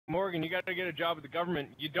Morgan, you got to get a job with the government.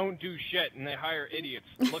 You don't do shit, and they hire idiots.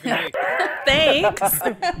 Look at me. Thanks.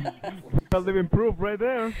 A living proof right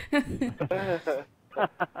there.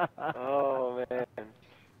 Oh, man.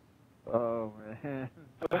 Oh, man.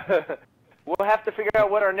 We'll have to figure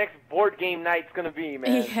out what our next board game night's gonna be,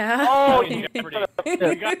 man. Yeah. Oh, Jeopardy.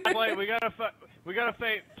 We gotta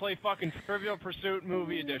play fucking Trivial Pursuit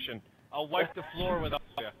Movie Edition. I'll wipe the floor without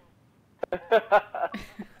you.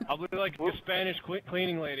 I'll be like a Spanish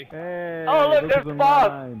cleaning lady. Hey, oh, look, there's some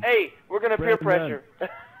Bob. lines. Hey, we're gonna peer Brandon.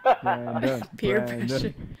 pressure. Peer Brandon.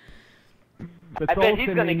 pressure. I bet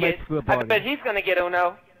he's gonna get. The I bet he's gonna get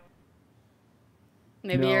Uno.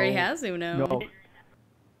 Maybe he already has Uno. No.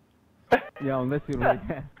 Yeah, unless you really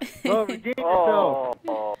can. Oh, redeem yourself.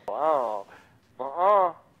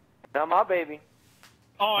 Not my baby.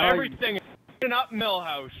 Oh, everything is up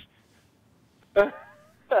Millhouse.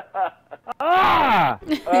 Ah!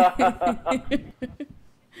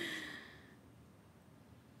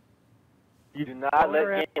 You do not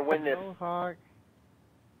let Gamer win this.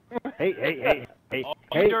 Hey. Oh,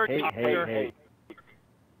 Hey.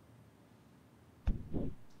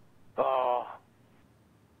 Oh.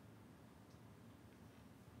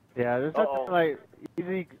 Yeah, there's nothing like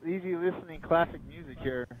easy listening classic music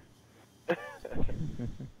here. Oh,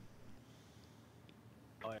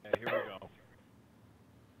 yeah, here we go.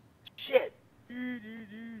 Shit.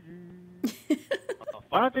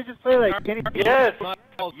 Why don't they just play like Kenny? Yes.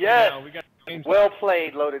 Yes. We got Well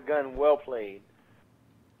played, Loaded Gun. Well played.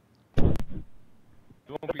 You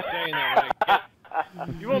won't be saying that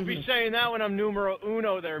when you won't be saying that when I'm numero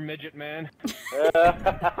uno there, midget man.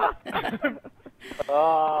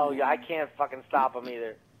 Oh, yeah, I can't fucking stop him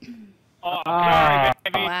either. Oh, sorry,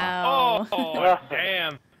 baby. Wow. Oh,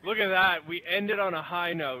 damn. Look at that. We ended on a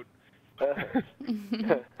high note.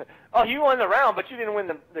 Oh, you won the round, but you didn't win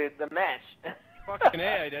the match. Fucking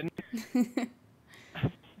A, I didn't.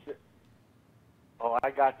 Oh, I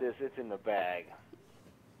got this. It's in the bag.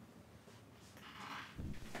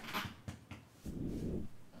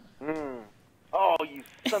 Oh, you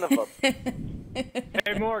son of a...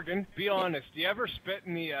 Hey, Morgan, be honest. Do you ever spit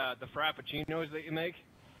in the frappuccinos that you make?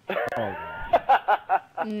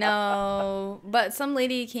 No, but some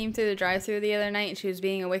lady came through the drive-thru the other night and she was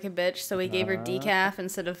being a wicked bitch, so we gave her decaf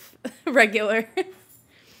instead of regular.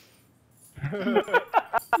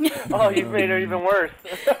 Oh, you've made her even worse.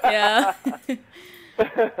 Yeah.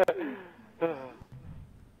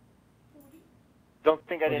 Don't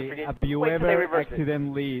think I didn't forget. Have you Wait till they ever reverse it.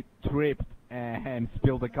 accidentally tripped and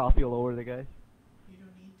spilled the coffee all over the guys?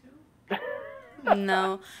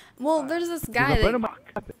 No. Well, there's this guy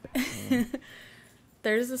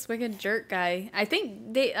there's this wicked jerk guy. I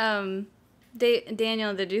think Daniel,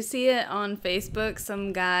 did you see it on Facebook?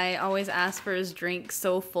 Some guy always asks for his drink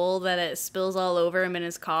so full that it spills all over him in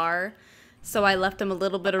his car. So I left him a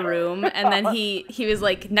little bit of room, and then he was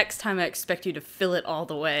like, "Next time I expect you to fill it all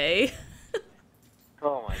the way."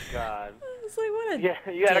 Oh my God. It's like, what a Yeah,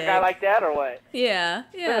 you had a guy dick. like that or what? Yeah.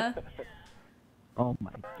 Oh my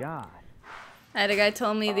God. I had a guy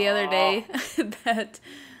tell me the other day that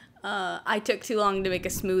I took too long to make a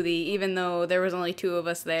smoothie, even though there was only 2 of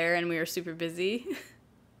us there and we were super busy.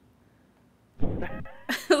 I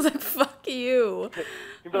was like, fuck you.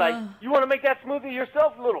 You'd be like, you want to make that smoothie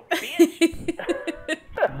yourself, little bitch?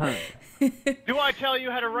 Do I tell you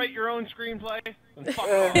how to write your own screenplay? Then fuck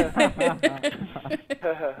off.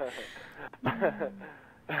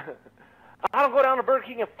 I don't go down to Burger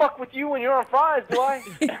King and fuck with you when you're on fries, do I?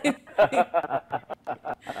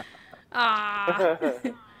 Ah.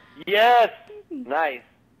 Yes. Nice.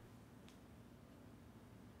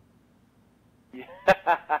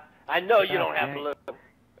 I know you don't have to look.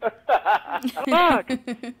 Fuck!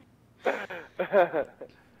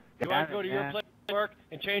 Do I go to your place of work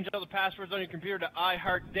and change all the passwords on your computer to I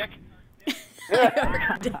Heart Dick?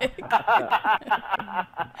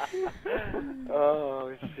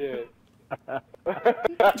 Oh, shit.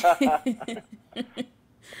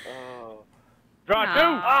 Oh. Draw 2!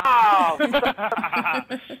 Oh!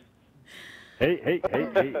 Hey.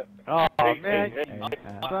 Oh, man. hey.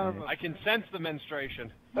 I can sense the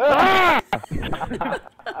menstruation.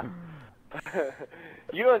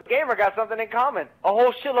 You and Gamer got something in common. A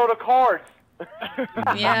whole shitload of cards.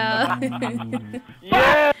 Yeah.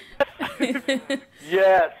 Yes!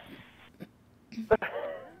 Yes!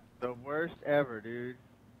 The worst ever, dude.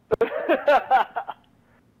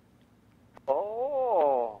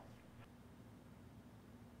 Oh.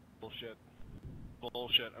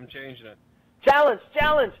 Bullshit. I'm changing it. Challenge!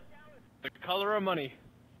 The color of money.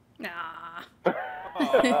 Nah.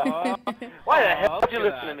 Aw. Why the hell Look did you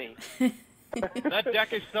at listen to that. me? That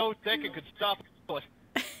deck is so thick it could stop a bullet.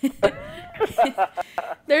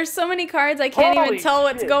 There's so many cards I can't Holy even tell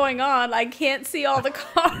what's shit. going on. I can't see all the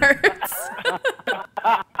cards.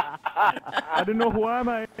 I don't know who am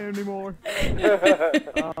I anymore.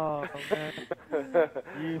 Oh man,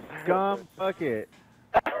 you scum bucket.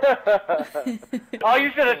 Oh,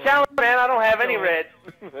 you should have challenged, man. I don't have any red.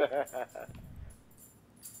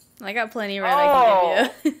 I got plenty of red I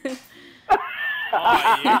can give you.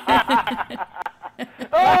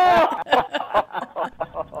 Oh,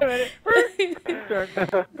 yeah.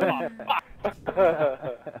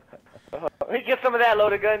 Hey, get some of that,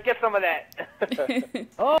 loaded gun. Get some of that.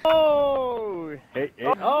 Oh! Hey, hey.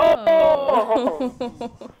 Oh!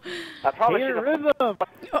 I probably Hey, should have. rhythm!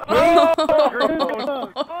 Oh,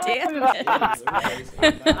 damn it.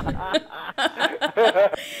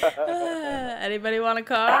 Anybody want a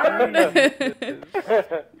card?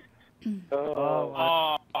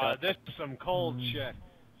 Oh, Oh, this is some cold shit.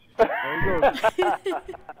 there you go.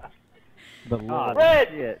 The Lord. Red!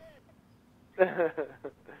 Shit.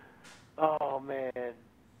 Oh, man.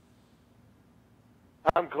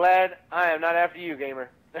 I'm glad I am not after you, gamer.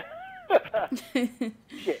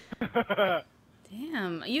 Shit.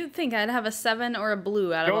 Damn, you'd think I'd have a 7 or a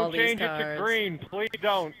blue out of all Don't these change it cards. to green. Please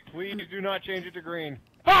don't. Please do not change it to green.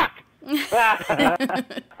 Fuck!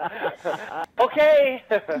 Okay.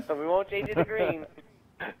 We won't change it to green.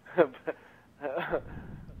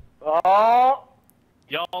 Oh.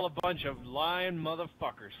 Y'all a bunch of lying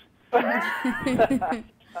motherfuckers.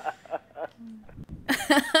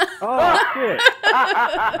 Oh, shit.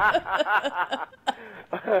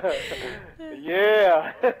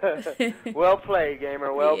 Yeah. Well played,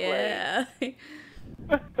 gamer. Well Yeah.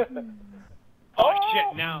 Oh,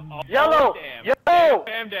 shit, now. Oh, Yellow! damn. Yellow!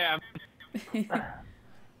 Damn.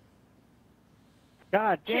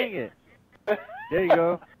 God dang it. There you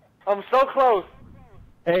go. I'm so close.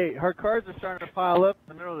 Hey, her cards are starting to pile up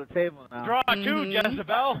in the middle of the table now. Draw two,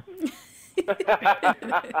 Jezebel.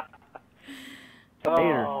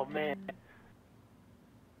 Oh, man.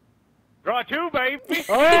 Draw two, baby.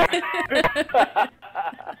 Oh!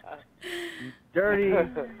 Dirty.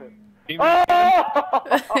 Oh!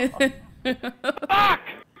 Fuck!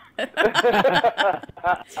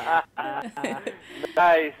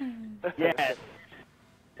 Nice. Yes.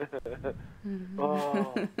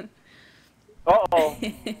 Oh. Uh-oh.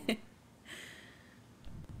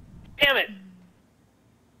 Damn it.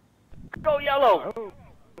 Go yellow. Oh.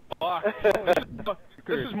 Fuck.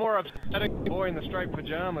 This is more upsetting than boy in the striped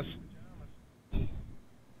pajamas.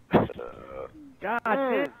 God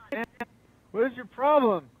damn it. What is your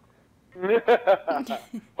problem?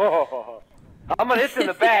 Oh. I'm gonna hit you in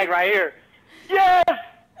the bag right here. Yes!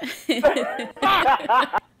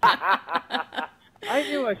 I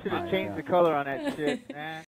knew I should have changed the color on that shit, man.